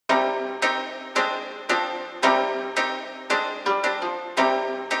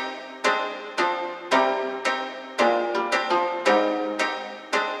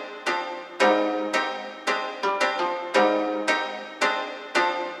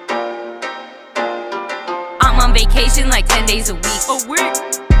on vacation like 10 days a week.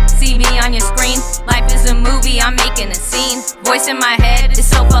 See me on your screen, life is a movie, I'm making a scene. Voice in my head is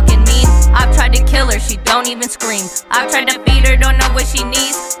so fucking mean. I've tried to kill her, she don't even scream. I've tried to feed her, don't know what she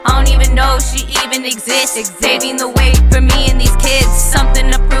needs. I don't even know if she even exists. Paving the way for me and these kids. Something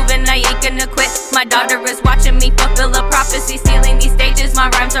to prove and I ain't gonna quit. My daughter is watching me fulfill a prophecy. Stealing these stages, my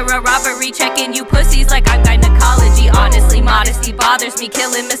rhymes are a robbery. Checking you pussies like I'm gynecology. Honestly, modesty bothers me.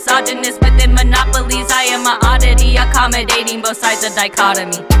 Killing misogynists within monopolies. I am an oddity, accommodating both sides of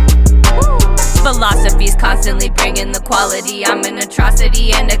dichotomy. Philosophy's constantly bringing the quality. I'm an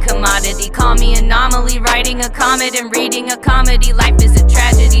atrocity and a commodity. Call me anomaly, writing a comet and reading a comedy. Life is a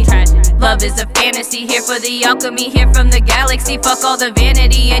tragedy. Love is a fantasy, here for the alchemy, here from the galaxy. Fuck all the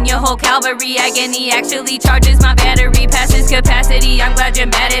vanity and your whole Calvary. Agony actually charges my battery, passes capacity. I'm glad you're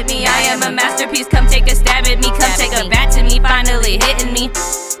mad at me, I am a masterpiece. Come take a stab at me, come take a bat to me. Finally hitting me,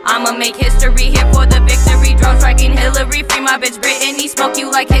 I'ma make history, here for the victory. Drone striking Hillary, free my bitch Brittany. Smoke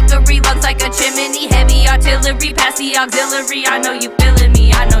you like hickory, lungs like a chimney. Heavy artillery, pass the auxiliary. I know you feeling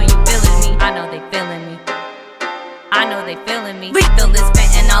me, I know you feeling me. I know they feeling me, I know they feeling me. Lethal is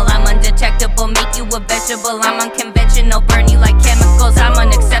fentanyl, I'm undetectable. Make you a vegetable, I'm unconventional. Burn you like chemicals, I'm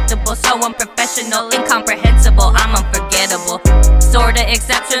unacceptable. So unprofessional, incomprehensible, I'm unforgettable. Sorta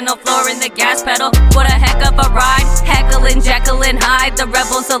exceptional, floor in the gas pedal. What a heck of a ride. Heckling, Jekyll and Hyde, the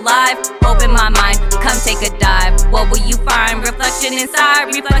rebel's alive. Open my mind, come take a dive. What will you find? Reflection inside.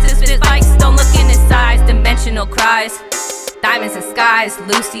 Reflexes fit spikes, don't look in his eyes. Dimensional cries, diamonds and skies.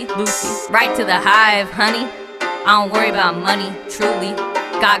 Lucy, right to the hive, honey. I don't worry about money, truly.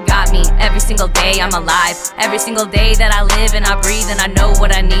 God got me, every single day I'm alive. Every single day that I live and I breathe. And I know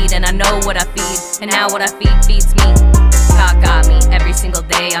what I need and I know what I feed. And now what I feed feeds me. God got me, every single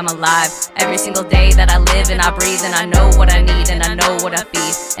day I'm alive. Every single day that I live and I breathe. And I know what I need and I know what I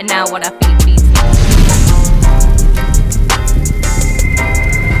feed. And now what I feed feeds me.